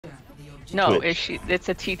No, Twitch. it's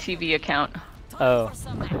a TTV account. Oh.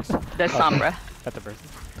 The Sombra. That's a person.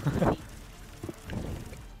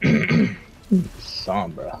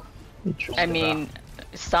 Sombra. Interesting. I mean,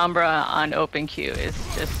 Sombra on OpenQ is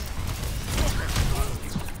just...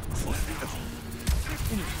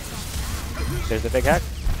 There's a big hack.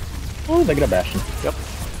 Oh, they get a Bastion. Yep.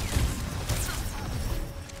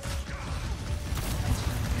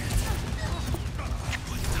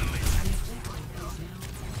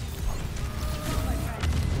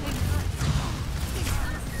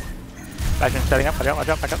 Bastion setting up. Watch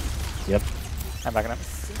out, back up. Yep. I'm backing up.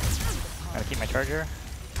 I'm gonna keep my charger.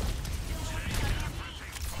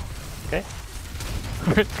 Okay.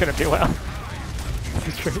 It's gonna be a while.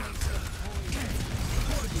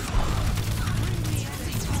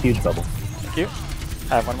 Huge bubble. Thank you.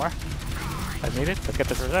 I have one more. As needed. Let's get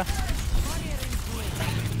this Urza.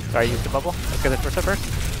 Sorry, I used the bubble. Let's get this Urza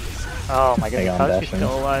first. Oh my goodness, how is she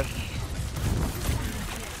still alive?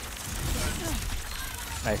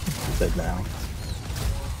 Nice. Said now.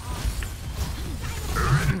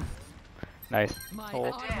 Nice.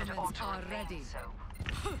 Hold.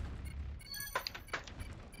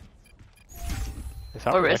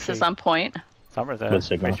 Oris is on point. Summer's Good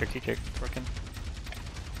signal. very strategic, working.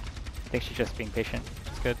 I think she's just being patient.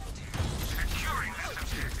 It's good.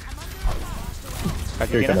 Got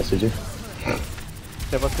Here you, you come, Geena. Suzy.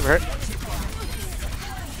 They're both super hurt.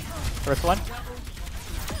 First one.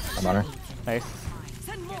 I'm on her. Nice.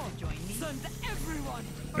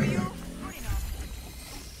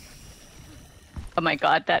 Oh my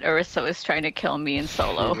god, that Ursa was trying to kill me in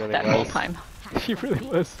solo She really that was. whole time. She really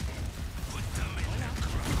was.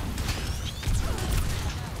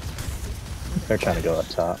 They're trying to go up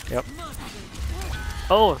top. Yep.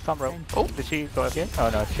 Oh, Sombra. Oh, did she go up here? Oh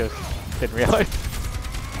no, she just didn't realize.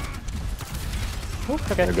 Oh,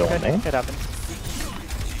 okay. They're going okay. in. It happens.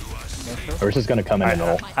 Or is this gonna come in and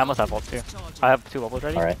roll? I almost have ult too. I have 2 bubbles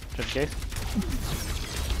ready. Alright. Just in case.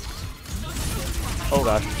 Oh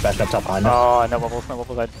gosh. Bastion up top behind us. Oh, no bubbles, no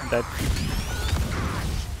bubbles. I'm dead.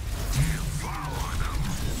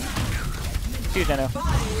 Huge, I know.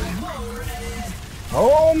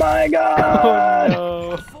 Oh my god!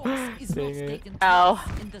 Oh no! Dang it. Ow.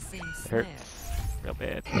 It hurts. Real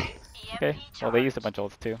bad. Okay. Well, they used a bunch of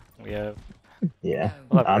ults too. We have. Yeah.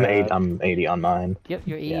 We'll have, I'm 80 on mine. Yep,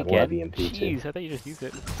 you're 80 Yeah, again. we'll have EMP too. Jeez, I thought you just used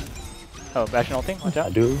it. Oh, Bastion ulting? Watch I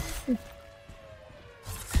out. do.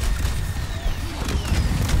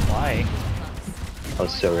 Why? I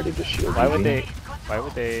was so ready to shield. Why would you. they? Why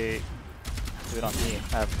would they do it on me?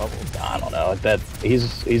 I have bubbles. I don't know. That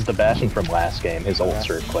he's the Bastion from last game. His ults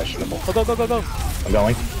are questionable. Go, go, go, go, go! I'm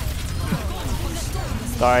going.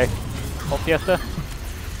 Sorry. Ult Fiesta.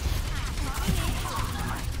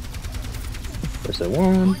 There's the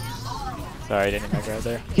one. Sorry, I didn't even grab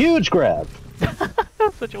there. Huge grab.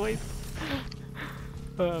 That's such a waste.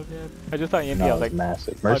 Oh man. I just thought EMP, No, I it was was like,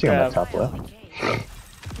 massive. Mercy on that top left. yeah,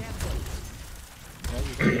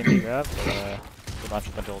 you can EMP grab, but we launched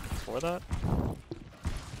a bunch of ults before that.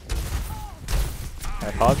 Can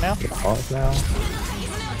I pause now? Get a hog now.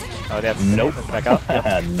 Oh, they have Nope. Let's back out.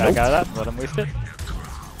 Yep. Nope. Back out of that. Let them waste it.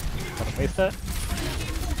 Let them waste that.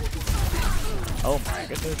 Oh my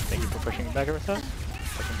goodness. Thank you for pushing me back over so I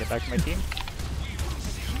can get back to my team.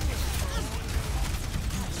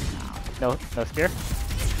 No spear.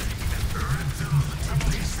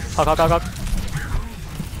 Hog, hog, hog, hog.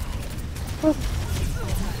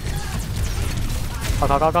 Hog,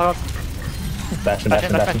 hog, hog, hog, hog. Bastion,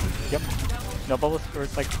 Bastion, Bastion. Yep. No bubbles for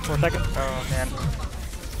like 4 seconds. Oh man.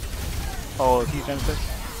 Oh, huge Genesis.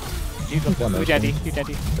 Huge anti, huge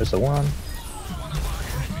anti. There's the one.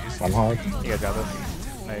 I'm hard. You guys got this.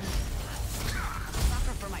 Nice.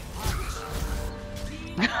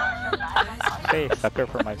 Hey, sucker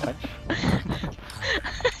for my punch.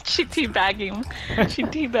 She teabagged him. She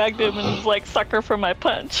teabagged him and was like, sucker for my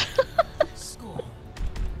punch.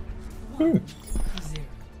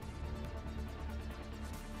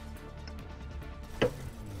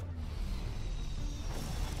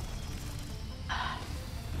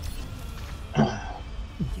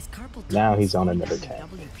 Now he's on another tank.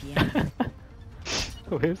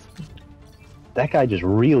 Who is? That guy just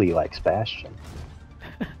really likes Bastion.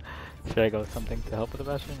 Should I go with something to help with the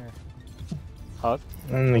Bastion or Hog?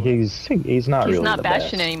 He's not He's really not the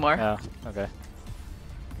Bastion best. anymore. Oh, okay.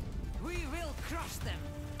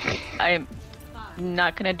 I'm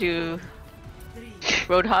not gonna do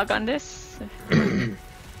Roadhog on this.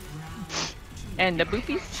 And the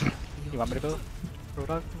boopies. You want me to go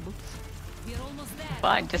Roadhog and Boots?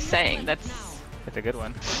 Well, I'm just saying that's It's a good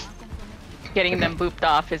one. getting them booped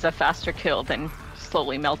off is a faster kill than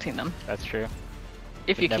slowly melting them. That's true.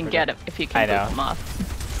 If you can never get do. him, if you I can know. boot them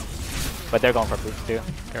off. But they're going for boots too.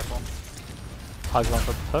 Careful. Hog's going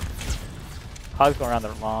for hook. Hog's going around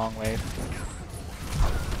the long way.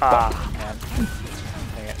 Ah, man.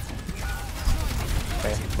 Dang it.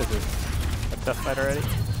 Okay, this is a tough fight already.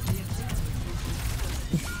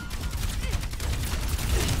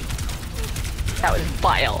 That was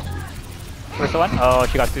vile. Where's the one? Oh,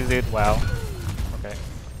 she got Suzu'd. Wow. Okay.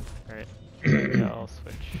 Alright. Yeah, I'll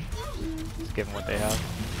switch. Just give them what they have.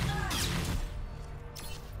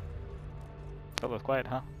 Solo's quiet,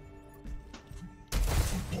 huh?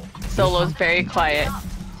 Solo's very quiet.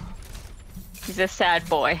 He's a sad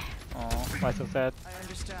boy. Oh, why so sad?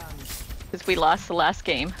 Because we lost the last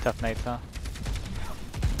game. Tough nights, huh?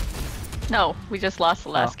 No, we just lost the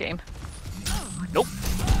last game. Nope.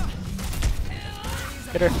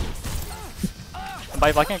 Get her. I'm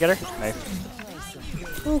body blocking, get her.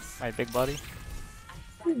 Nice. Ooh, my big body.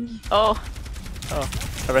 Oh, Oh,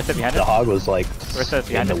 Arista behind The us. hog was like Arista's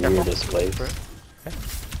in behind the us, careful. weirdest place. Okay.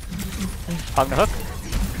 Hog the hook.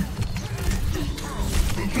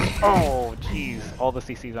 Oh, jeez. All the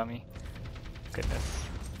CCs on me. Goodness.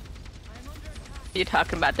 what are you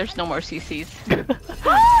talking about? There's no more CCs.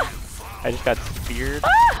 I just got speared.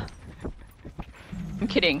 I'm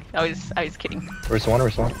kidding. I was kidding. Where's the one?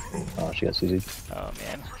 Where's the one? Oh, she got Susie. Oh,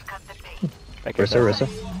 man. Back Rissa, here, Rissa.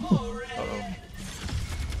 Uh-oh.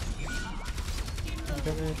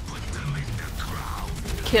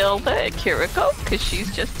 Kill the Kiriko because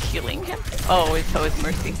she's just healing him. Oh, and so is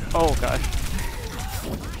Mercy. Oh, gosh.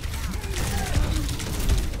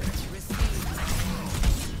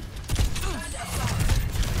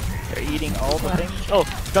 They're eating all the things. Oh,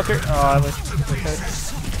 Dunker. Oh, I was.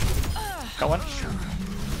 Got one.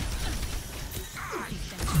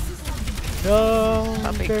 No.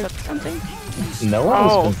 Probably cook something. No one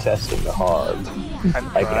Oh. was contesting the hog.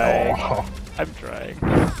 I'm Like trying. at all. I'm trying.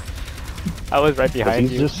 I was right behind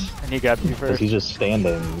he's you, just- and he grabbed you Because first. he's just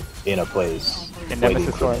standing in a place. In waiting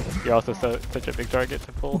Nemesis for form, me. you're also such a big target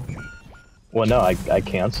to pull. Well, no, I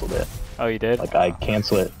canceled it. Oh, you did? Like, I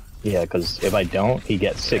cancel it. Yeah, because if I don't, he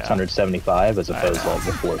gets 675 as opposed to like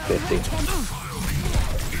the 450.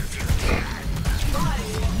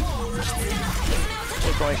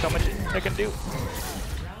 There's only so much I can do.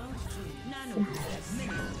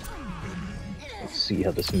 Let's see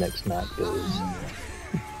how this next map goes.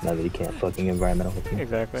 Now that he can't fucking environmental with me.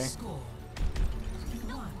 Exactly.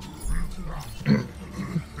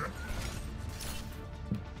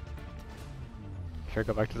 Sure,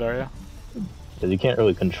 go back to Zarya. Because you can't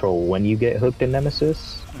really control when you get hooked in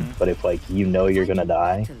Nemesis, but if like you know you're gonna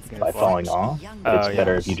die by falling off, it's yeah.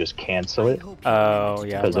 better if you just cancel it. Oh,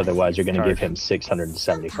 yeah. Because less otherwise you're gonna give charge. him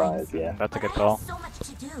 675, yeah. That's a good call. So much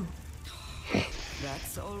to do.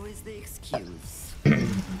 That's always the excuse.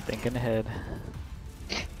 Thinking ahead.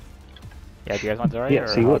 Yeah, do you guys want Zarya? Yeah, or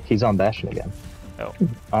see, Hog? look, he's on Bastion again. Oh,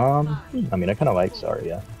 I mean, I kind of like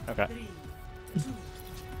Zarya. okay.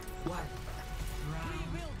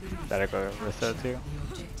 Better go Rissa too.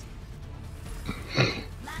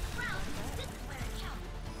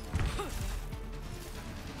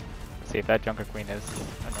 See if that Junker Queen is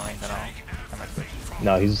annoying, then I might switch.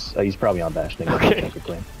 No, he's probably on Bastion again. Okay. Junker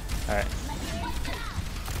Queen. Alright.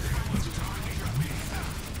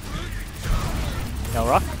 No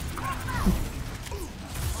rock?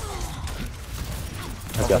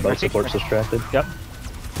 I've got both Mercy? supports distracted. Yep.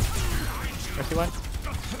 Mercy one.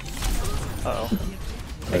 Uh oh.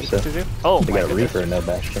 There's a, Suzu? Oh, we my got a goodness. Reaper and no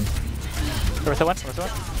Bastion. Marissa one? Marissa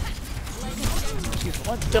one? She's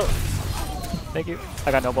one still. Thank you.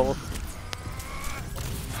 I got no bubbles.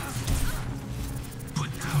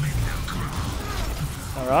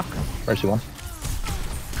 No rock. Mercy one.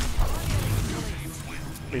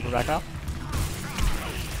 Reaper back out.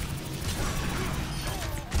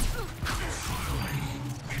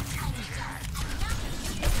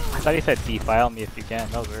 I thought he said defile me if you can.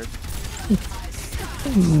 That was weird.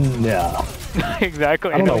 Yeah.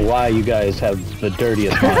 Exactly. I don't know why you guys have the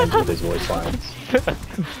dirtiest minds with his voice lines.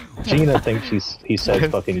 Geena thinks he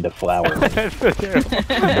says fucking deflower. That's so terrible.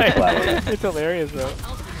 Deflower. It's hilarious though.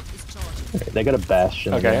 They got a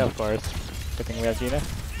Bastion. Okay, again. of course. Good thing we have Geena.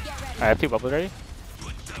 I have two bubbles ready.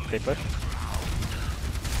 They push.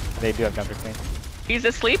 They do have Junker Queen. He's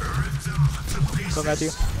asleep. Go Matthew.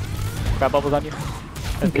 Got bubbles on you.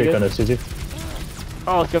 That's Okay, good. gonna Suzu.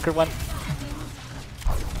 Oh, Junker one.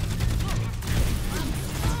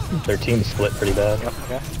 Their team split pretty bad. Yep,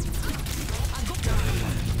 okay.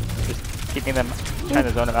 Just keeping them, trying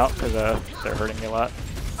to zone them out because they're hurting me a lot.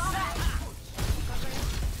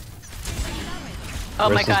 Oh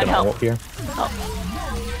my Rissa's god, gonna help. ult here.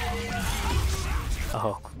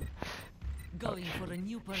 Oh. going for a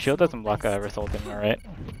new Shield doesn't block Result anymore, right?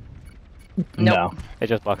 No. It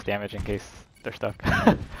just blocks damage in case they're stuck.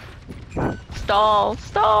 Stall,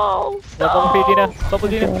 stall, Is that bubble for you, stall. Geena? Bubble,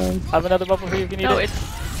 Geena? I have another bubble for you if you need No, it.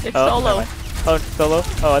 it's Oh, solo. never mind. Oh, it's solo?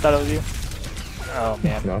 Oh, I thought it was you. Oh,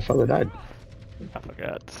 man. No, I thought died. I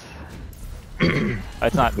forgot. Oh,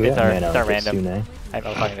 it's not, We it's have our, mana it's our with random. Sune. I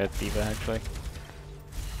was talking to Diva, actually.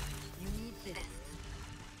 You need this.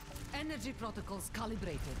 Energy protocols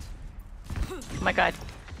calibrated. Oh my god.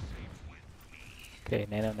 Okay,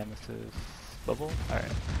 Nano Nemesis bubble. Alright.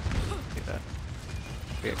 Do that.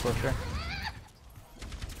 We get closer.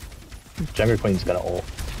 Jungle Queen's gonna ult.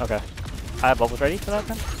 Okay. I have bubbles ready for that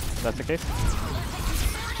then? If that's the case.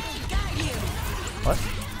 What?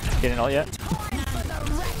 Getting ult yet?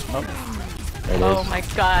 Oh. There it Oh is. my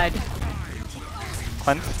god.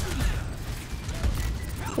 Cleanse.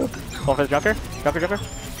 Going for the Junker? Junker.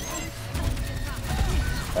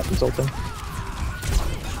 Weapons ulting.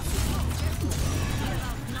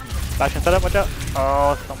 Bastion setup, watch out.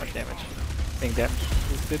 Oh, so much damage. Being damage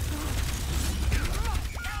boosted.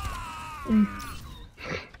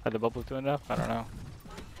 Are the bubbles doing enough? I don't know.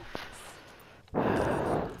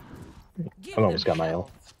 I've almost got my ult.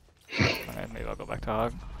 Alright, maybe I'll go back to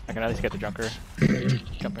Hog. I can at least get the Junker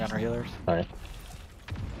jumping on our healers. Alright.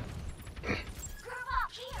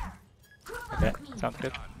 Okay, sounds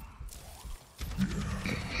good.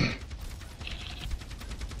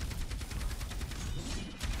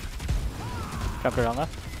 Junker on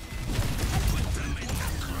left.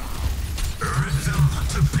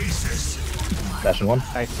 Bastion 1.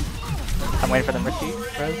 Nice. I'm waiting for the Mercy,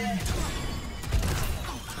 Rose.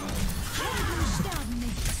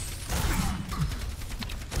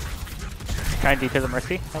 Try and deter the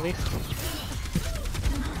Mercy, at least.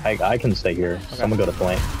 I can stay here. Okay. Someone go to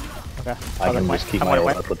flank. Okay. I can point. just keep I'm my going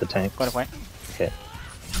ult to up with the tank. Go to point. Okay.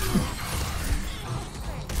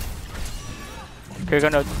 Can we go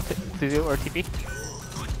to Suzu or TP?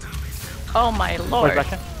 Oh my Where's lord.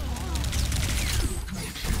 Bastion?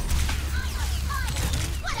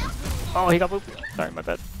 Oh, he got booped. Sorry, my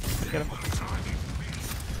bad. Get him.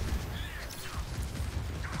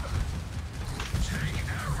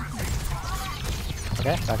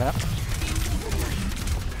 Okay, backing up.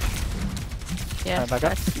 Yes, back up.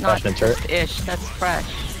 that's not Bastion turret. just ish, that's fresh.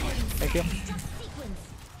 Thank you.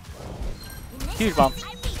 Huge bomb.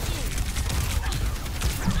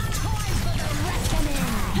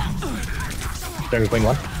 Jungle Queen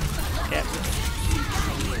 1. Yeah.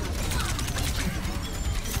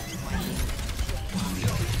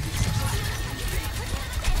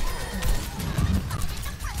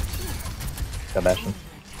 Got Bastion.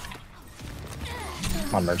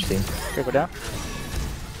 On Mercy. Okay, go down.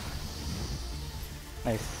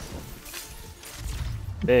 Nice.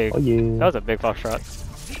 Big. Oh, you. That was a big fox shot.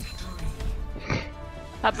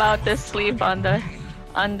 How about this sleeve on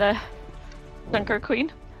the Junker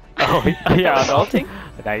Queen? Oh, yeah, was no. ulting?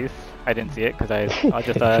 Nice. I didn't see it because I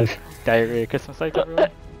just diarrhea Christmas lights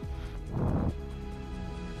everywhere.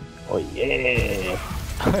 Oh yeah.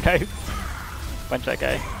 Nice. Punch that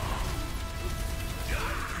guy.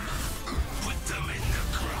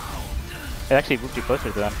 It actually moved you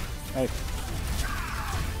closer to them. Nice.